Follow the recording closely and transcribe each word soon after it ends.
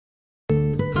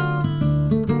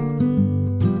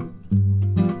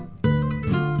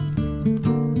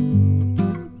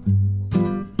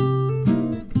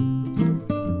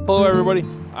Hello everybody,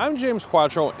 I'm James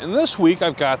Quattro, and this week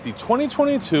I've got the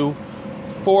 2022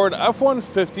 Ford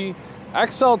F-150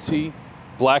 XLT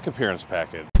Black Appearance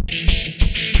Package.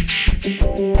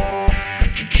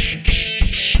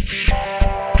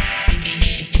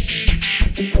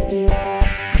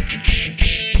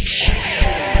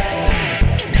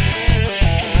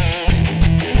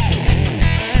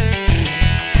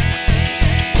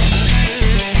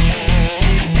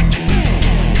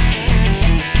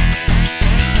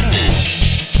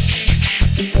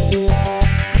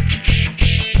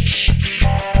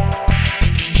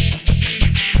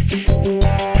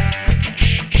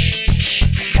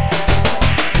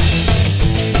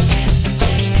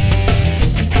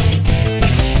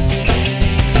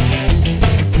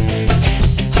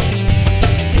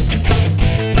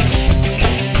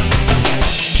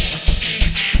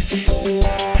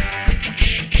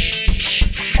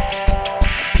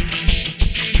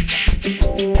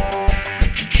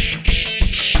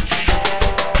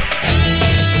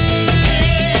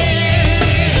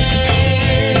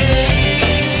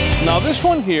 Now this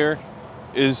one here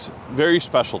is very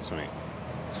special to me.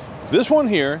 This one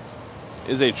here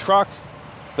is a truck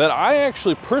that I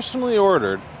actually personally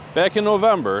ordered back in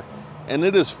November, and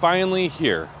it is finally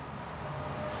here.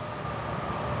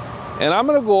 And I'm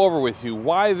gonna go over with you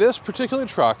why this particular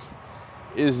truck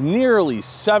is nearly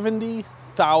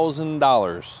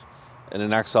 $70,000 in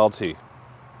an XLT.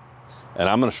 And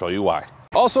I'm gonna show you why.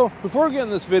 Also, before we get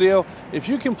in this video, if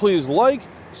you can please like,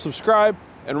 subscribe,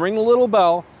 and ring the little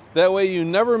bell. That way you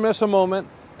never miss a moment.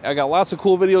 I got lots of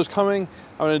cool videos coming.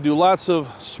 I'm gonna do lots of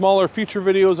smaller feature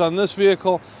videos on this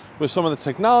vehicle with some of the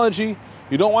technology.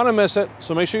 You don't wanna miss it,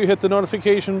 so make sure you hit the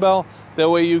notification bell. That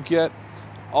way you get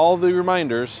all the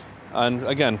reminders. And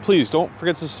again, please don't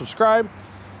forget to subscribe.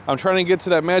 I'm trying to get to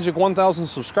that magic 1,000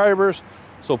 subscribers,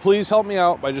 so please help me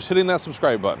out by just hitting that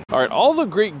subscribe button. All right, all the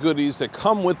great goodies that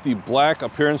come with the Black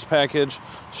Appearance Package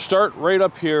start right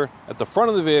up here at the front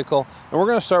of the vehicle, and we're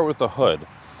gonna start with the hood.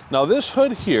 Now this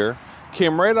hood here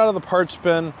came right out of the parts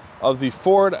bin of the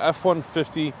Ford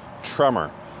F-150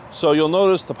 Tremor. So you'll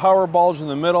notice the power bulge in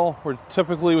the middle, where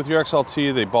typically with your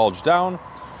XLT they bulge down.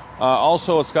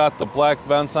 Also it's got the black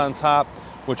vents on top,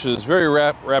 which is very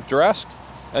Raptor-esque,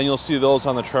 and you'll see those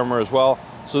on the Tremor as well.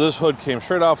 So this hood came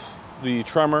straight off the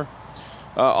Tremor.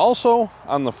 Also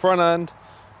on the front end,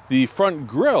 the front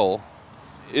grille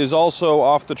is also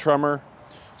off the Tremor.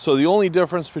 So the only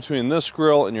difference between this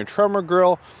grille and your Tremor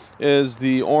grille is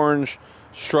the orange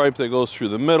stripe that goes through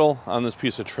the middle on this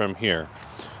piece of trim here.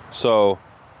 So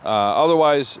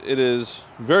otherwise it is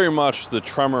very much the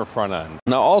Tremor front end.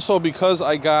 Now also, because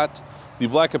I got the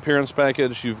Black Appearance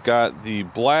Package, you've got the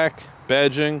black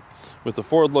badging with the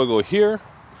Ford logo here.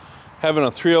 Having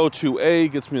a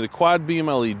 302A gets me the quad beam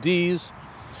LEDs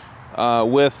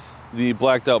with the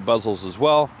blacked out bezels as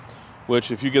well, which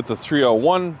if you get the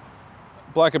 301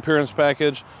 Black Appearance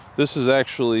Package, this is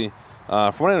actually,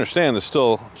 from what I understand, is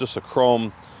still just a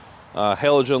chrome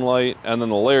halogen light, and then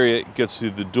the Lariat gets you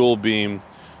the dual beam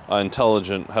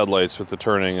intelligent headlights with the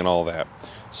turning and all that.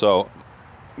 So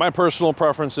my personal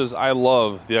preference is I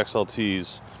love the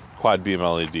XLT's quad beam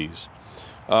LEDs.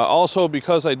 Also,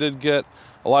 because I did get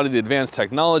a lot of the advanced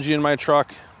technology in my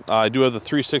truck, I do have the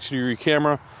 360-degree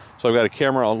camera. So I've got a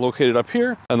camera located up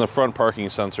here and the front parking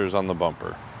sensors on the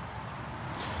bumper.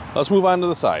 Let's move on to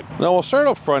the side. Now we'll start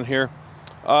up front here.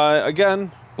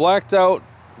 Again, blacked out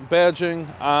badging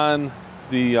on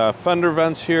the fender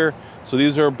vents here. So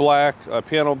these are black,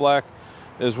 piano black,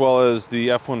 as well as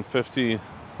the F-150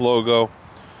 logo,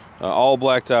 all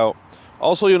blacked out.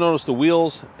 Also, you'll notice the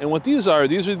wheels, and what these are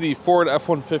the Ford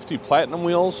F-150 Platinum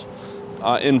wheels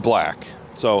in black.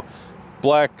 So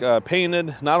black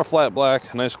painted, not a flat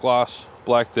black, nice gloss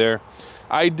black there.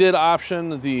 I did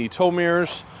option the tow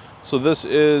mirrors. So this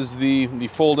is the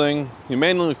folding, the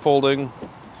manually folding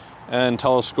and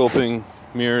telescoping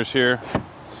mirrors here.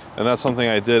 And that's something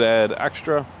I did add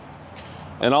extra.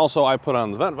 And also I put on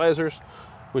the vent visors,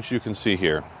 which you can see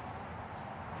here.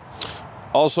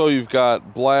 Also, you've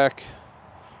got black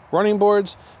running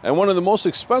boards. And one of the most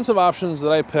expensive options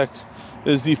that I picked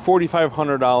is the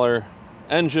 $4,500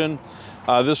 engine.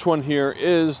 This one here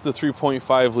is the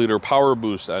 3.5 liter Power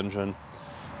Boost engine.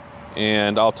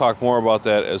 And I'll talk more about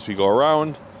that as we go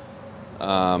around.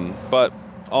 But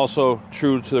also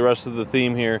true to the rest of the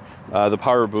theme here, the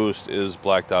Power Boost is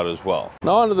blacked out as well.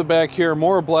 Now onto the back here,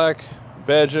 more black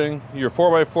badging. Your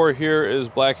 4x4 here is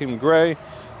black and gray,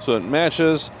 so it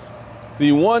matches.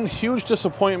 The one huge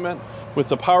disappointment with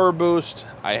the Power Boost,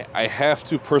 I have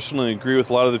to personally agree with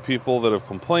a lot of the people that have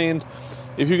complained.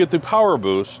 If you get the Power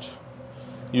Boost,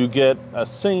 you get a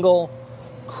single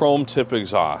chrome tip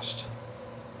exhaust.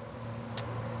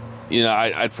 You know,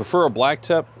 I'd prefer a black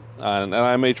tip, and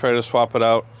I may try to swap it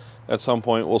out at some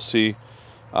point. We'll see.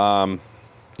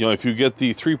 You know, if you get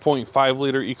the 3.5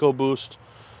 liter EcoBoost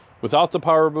without the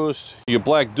power boost, you get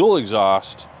black dual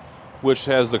exhaust, which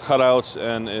has the cutouts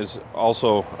and is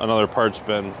also another parts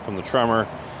bin from the Tremor,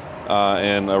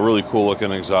 and a really cool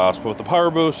looking exhaust. But with the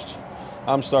power boost,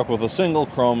 I'm stuck with a single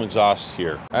chrome exhaust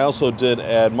here. I also did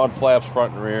add mud flaps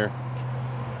front and rear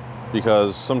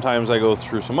because sometimes I go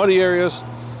through some muddy areas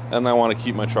and I want to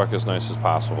keep my truck as nice as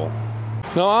possible.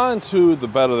 Now on to the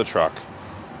bed of the truck.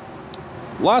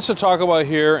 Lots to talk about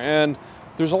here, and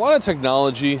there's a lot of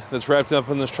technology that's wrapped up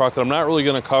in this truck that I'm not really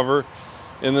going to cover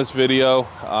in this video.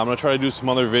 I'm going to try to do some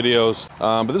other videos,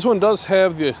 but this one does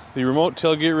have the remote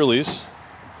tailgate release.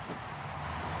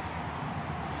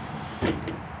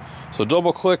 So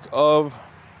double click of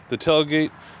the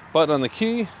tailgate button on the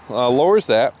key lowers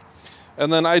that,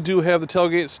 and then I do have the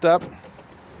tailgate step,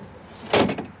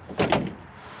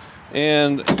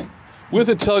 and with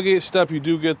the tailgate step, you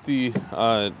do get the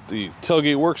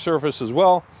tailgate work surface as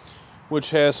well, which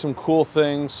has some cool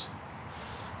things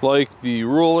like the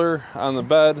ruler on the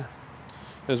bed,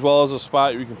 as well as a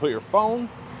spot you can put your phone,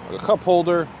 a cup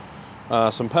holder,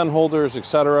 some pen holders,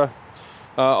 etc.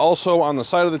 Also on the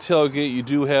side of the tailgate, you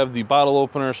do have the bottle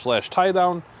opener / tie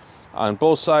down on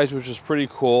both sides, which is pretty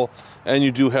cool. And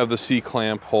you do have the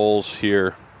C-clamp holes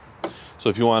here. So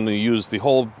if you want to use the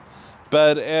whole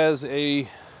bed as a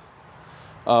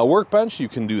workbench, you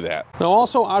can do that. Now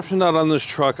also optioned out on this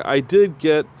truck, I did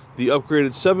get the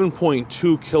upgraded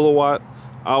 7.2 kilowatt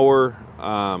hour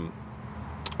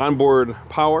onboard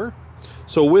power.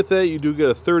 So with that, you do get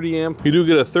a 30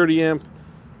 amp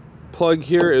plug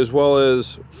here, as well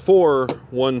as 4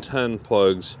 110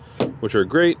 plugs, which are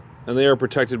great, and they are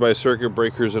protected by circuit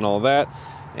breakers and all that.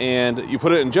 And you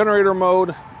put it in generator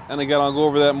mode, and again, I'll go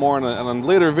over that more in a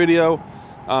later video.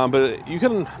 But you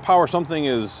can power something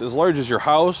as large as your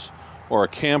house or a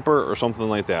camper or something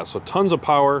like that. So tons of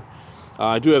power.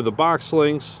 I do have the box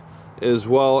links as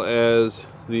well as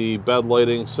the bed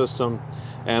lighting system.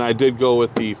 And I did go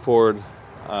with the Ford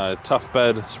Tough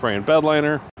Bed spray and bed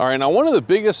liner. All right, now one of the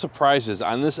biggest surprises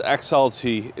on this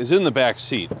XLT is in the back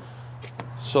seat.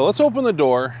 So let's open the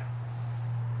door.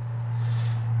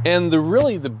 And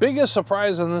the biggest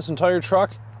surprise on this entire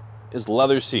truck is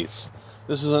leather seats.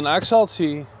 This is an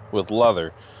XLT with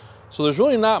leather. So there's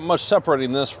really not much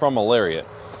separating this from a Lariat.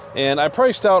 And I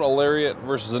priced out a Lariat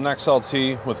versus an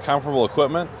XLT with comparable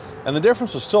equipment, and the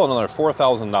difference was still another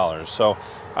 $4,000. So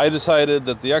I decided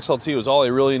that the XLT was all I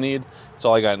really need. It's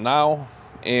all I got now.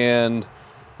 And,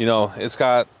 you know, it's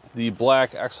got the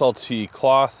black XLT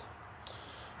cloth.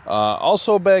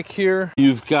 Also back here,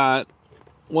 you've got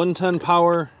 110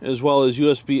 power as well as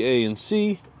USB A and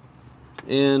C,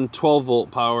 and 12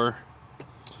 volt power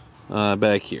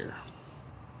back here.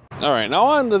 All right, now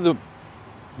on to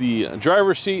the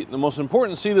driver's seat, the most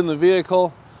important seat in the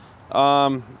vehicle.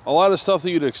 A lot of stuff that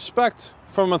you'd expect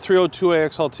from a 302A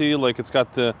XLT, like it's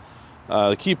got the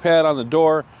keypad on the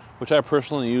door, which I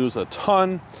personally use a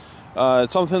ton.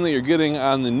 It's something that you're getting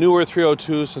on the newer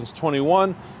 302 since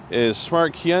 21 is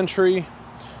smart key entry.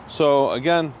 So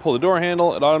again, pull the door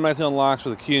handle, it automatically unlocks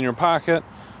with a key in your pocket.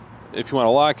 If you want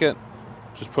to lock it,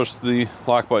 just push the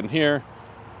lock button here,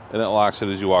 and it locks it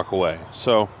as you walk away.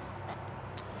 So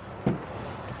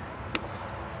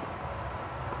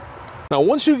now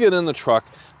once you get in the truck,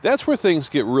 that's where things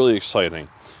get really exciting.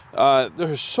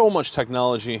 There's so much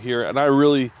technology here, and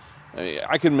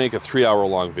I could make a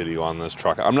 3-hour-long video on this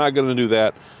truck. I'm not going to do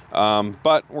that,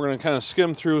 but we're going to kind of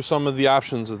skim through some of the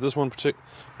options that this one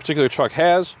particular truck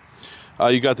has.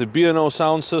 You got the B&O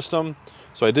sound system,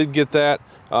 so I did get that.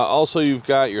 Also, you've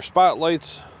got your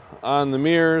spotlights on the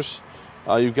mirrors.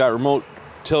 You've got remote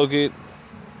tailgate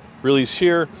release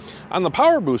here. On the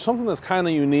power boost, something that's kind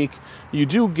of unique, you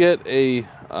do get a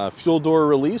fuel door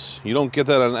release. You don't get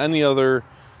that on any other,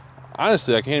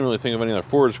 honestly, I can't really think of any other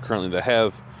Fords currently that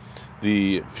have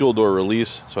the fuel door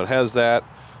release. So it has that,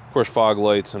 of course, fog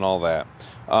lights and all that.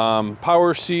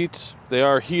 Power seats, they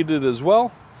are heated as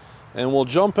well. And we'll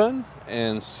jump in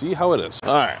and see how it is.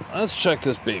 All right, let's check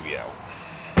this baby out.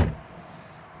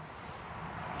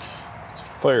 Let's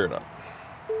fire it up.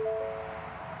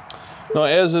 Now,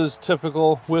 as is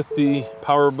typical with the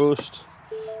power boost,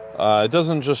 it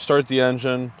doesn't just start the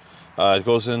engine. It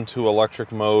goes into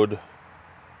electric mode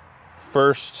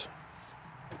first.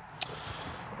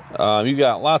 You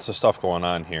got lots of stuff going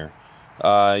on here.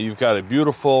 You've got a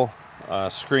beautiful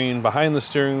screen behind the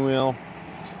steering wheel.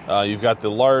 You've got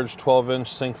the large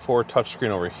 12-inch Sync 4 touchscreen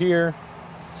over here.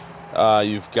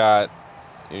 You've got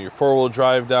your 4-wheel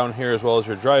drive down here, as well as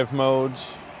your drive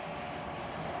modes.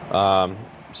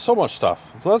 so much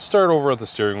stuff. So let's start over at the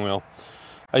steering wheel.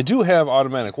 I do have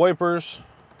automatic wipers,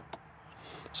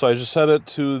 so I just set it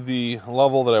to the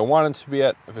level that I want it to be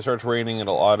at. If it starts raining,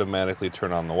 it'll automatically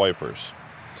turn on the wipers.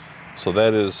 So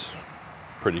that is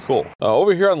pretty cool.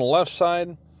 Over here on the left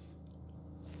side,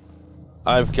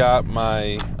 I've got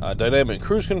my dynamic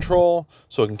cruise control,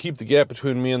 so it can keep the gap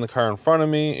between me and the car in front of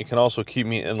me. It can also keep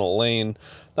me in a lane,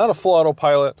 not a full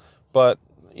autopilot, but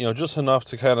you know, just enough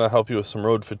to kind of help you with some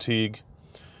road fatigue.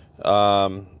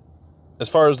 As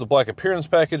far as the black appearance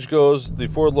package goes, the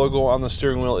Ford logo on the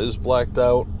steering wheel is blacked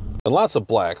out, and lots of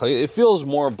black. Like, it feels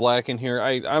more black in here.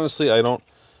 I honestly don't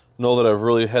know that I've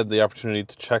really had the opportunity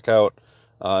to check out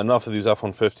enough of these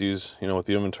F-150s, you know, with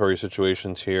the inventory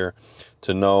situations here,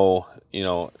 to know, you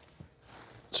know,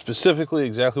 specifically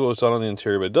exactly what was done on the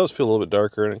interior. But it does feel a little bit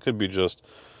darker, and it could be just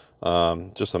a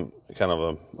kind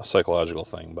of a psychological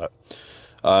thing. But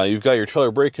you've got your trailer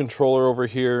brake controller over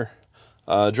here,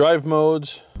 drive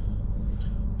modes.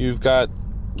 You've got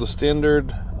the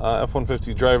standard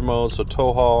F-150 drive mode, so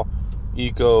tow haul,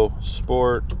 eco,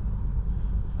 sport,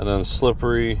 and then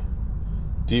slippery,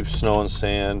 deep snow and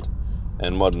sand,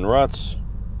 and mud and ruts.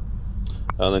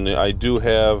 And then I do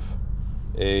have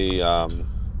a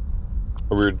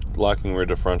locking rear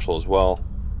differential as well.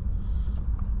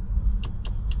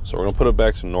 So we're gonna put it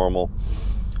back to normal.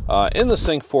 In the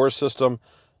Sync 4 system,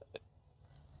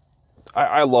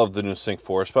 I love the new Sync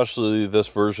 4, especially this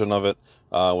version of it,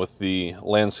 with the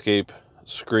landscape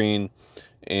screen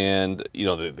and, you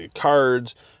know, the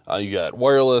cards. You got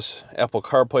wireless, Apple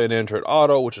CarPlay and Android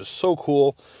Auto, which is so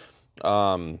cool.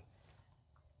 You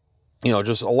know,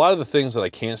 just a lot of the things that I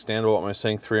can't stand about my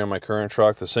Sync 3 on my current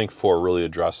truck, the Sync 4 really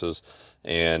addresses,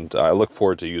 and I look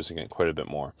forward to using it quite a bit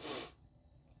more.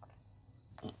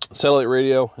 Satellite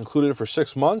radio included for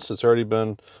 6 months. It's already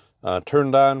been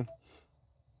turned on.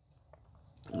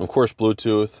 Of course,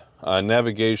 Bluetooth,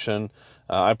 navigation.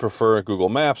 I prefer Google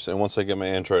Maps, and once I get my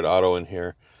Android Auto in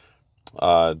here,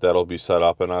 that'll be set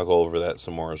up, and I'll go over that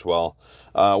some more as well.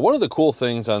 One of the cool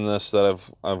things on this that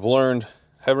I've learned,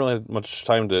 haven't really had much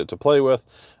time to play with,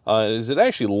 is it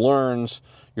actually learns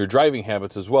your driving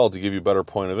habits as well to give you better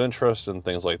point of interest and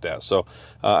things like that. So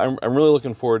I'm really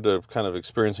looking forward to kind of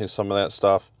experiencing some of that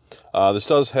stuff. This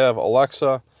does have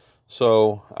Alexa,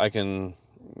 so I can,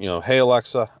 you know, hey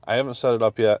Alexa. I haven't set it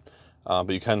up yet, but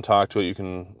you can talk to it. You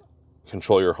can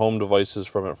control your home devices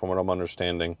from it, from what I'm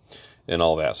understanding, and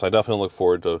all that. So I definitely look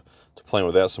forward to playing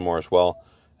with that some more as well,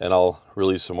 and I'll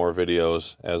release some more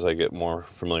videos as I get more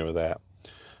familiar with that.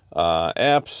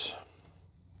 Apps,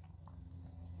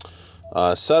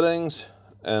 settings,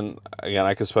 and again,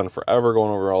 I could spend forever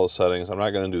going over all the settings. I'm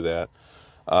not going to do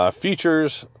that.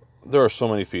 Features, there are so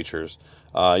many features.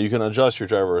 You can adjust your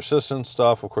driver assistance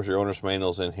stuff. Of course, your owner's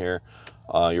manual's in here.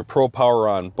 Your Pro Power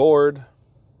on board.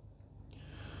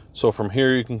 So from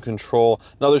here you can control.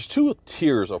 Now there's 2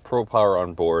 tiers of Pro Power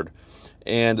on board,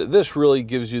 and this really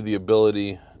gives you the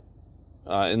ability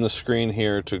in the screen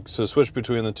here to switch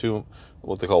between the two,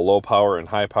 what they call low power and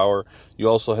high power. You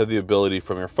also have the ability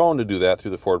from your phone to do that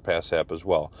through the Ford Pass app as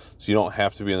well. So you don't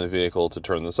have to be in the vehicle to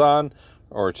turn this on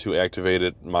or to activate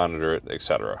it, monitor it,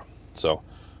 etc. So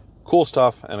cool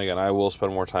stuff. And again, I will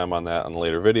spend more time on that on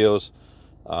later videos.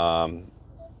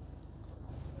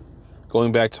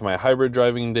 Going back to my hybrid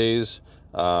driving days,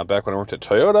 back when I worked at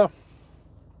Toyota,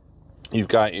 you've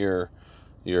got your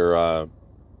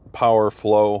power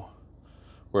flow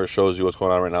where it shows you what's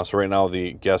going on right now. So right now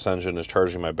the gas engine is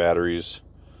charging my batteries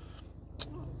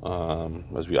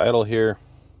as we idle here.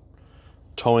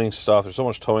 Towing stuff, there's so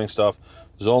much towing stuff.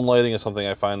 Zone lighting is something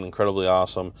I find incredibly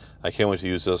awesome. I can't wait to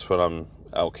use this when I'm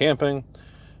out camping.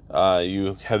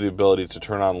 You have the ability to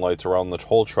turn on lights around the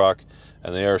whole truck,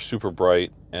 and they are super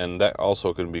bright, and that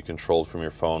also can be controlled from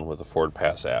your phone with the Ford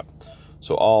Pass app.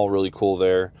 So all really cool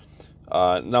there.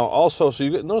 Now also, so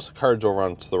you notice the cards over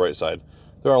on to the right side.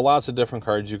 There are lots of different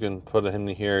cards you can put in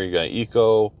here. You got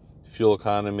eco, fuel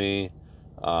economy.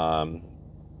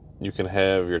 You can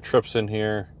have your trips in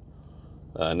here,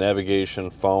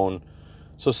 navigation, phone.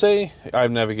 So say I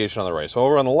have navigation on the right. So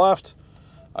over on the left,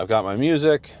 I've got my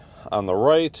music. On the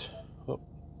right,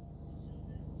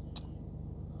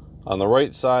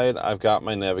 side, I've got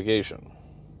my navigation.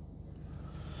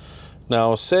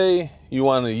 Now, say you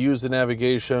want to use the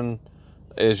navigation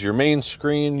as your main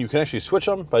screen, you can actually switch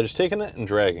them by just taking it and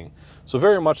dragging. So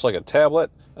very much like a tablet,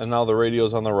 and now the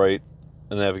radio's on the right,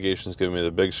 and the navigation's giving me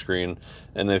the big screen.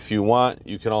 And if you want,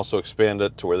 you can also expand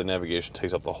it to where the navigation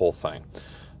takes up the whole thing.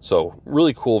 So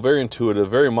really cool, very intuitive,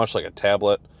 very much like a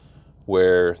tablet,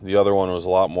 where the other one was a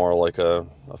lot more like a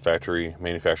factory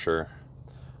manufacturer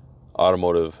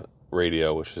automotive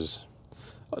radio, which is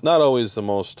not always the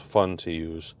most fun to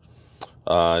use.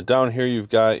 Down here you've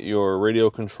got your radio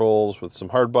controls with some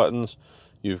hard buttons.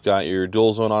 You've got your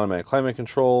dual zone automatic climate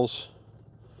controls,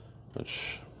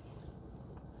 which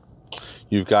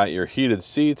you've got your heated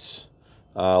seats,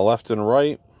 left and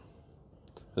right,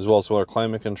 as well as some other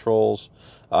climate controls.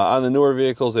 On the newer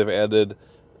vehicles, they've added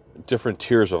different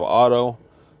tiers of auto.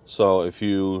 So if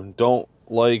you don't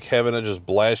like having it just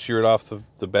blast you right off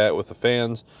the bat with the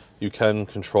fans, you can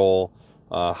control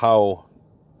how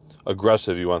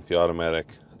aggressive you want the automatic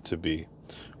to be,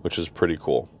 which is pretty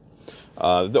cool.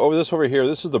 Over here,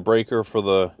 this is the breaker for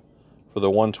the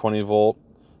 120 volt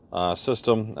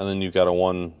system, and then you've got a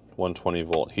 120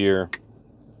 volt here.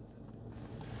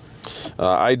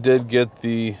 I did get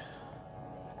the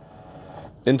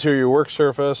interior work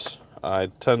surface.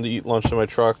 I tend to eat lunch in my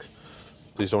truck.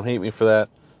 Please don't hate me for that.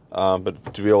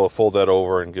 But to be able to fold that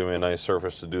over and give me a nice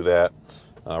surface to do that,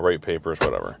 write papers,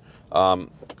 whatever.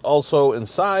 Also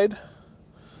inside,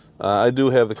 I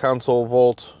do have the console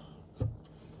vault,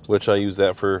 which I use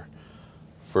that for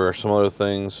some other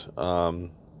things.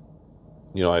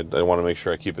 You know, I want to make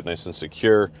sure I keep it nice and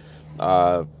secure.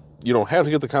 You don't have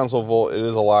to get the console vault. It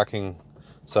is a locking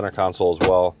center console as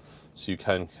well, so you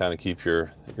can kind of keep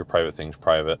your private things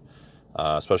private,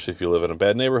 especially if you live in a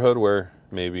bad neighborhood where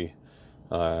maybe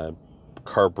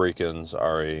car break-ins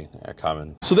are a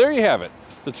common. So there you have it,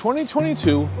 the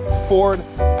 2022 Ford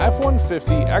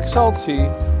F-150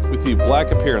 XLT with the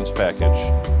black appearance package.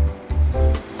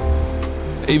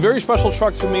 A very special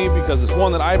truck to me because it's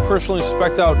one that I personally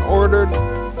spec'd out and ordered.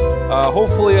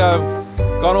 Hopefully I've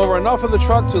gone over enough of the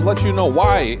truck to let you know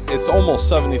why it's almost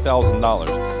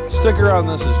 $70,000. Sticker on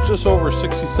this is just over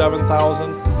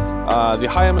 $67,000. The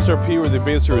high MSRP or the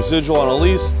basic residual on a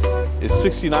lease is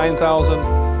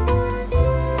 $69,000.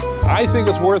 I think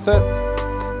it's worth it,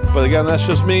 but again, that's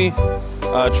just me.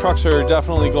 Trucks are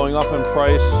definitely going up in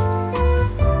price.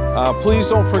 Please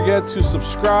don't forget to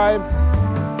subscribe,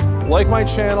 like my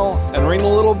channel, and ring the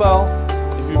little bell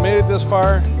if you made it this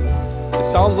far. It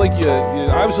sounds like you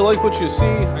obviously like what you see.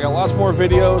 I got lots more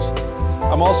videos.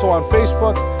 I'm also on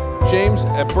Facebook, James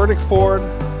at Burdick Ford.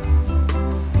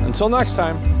 Until next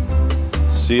time,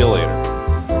 see you later.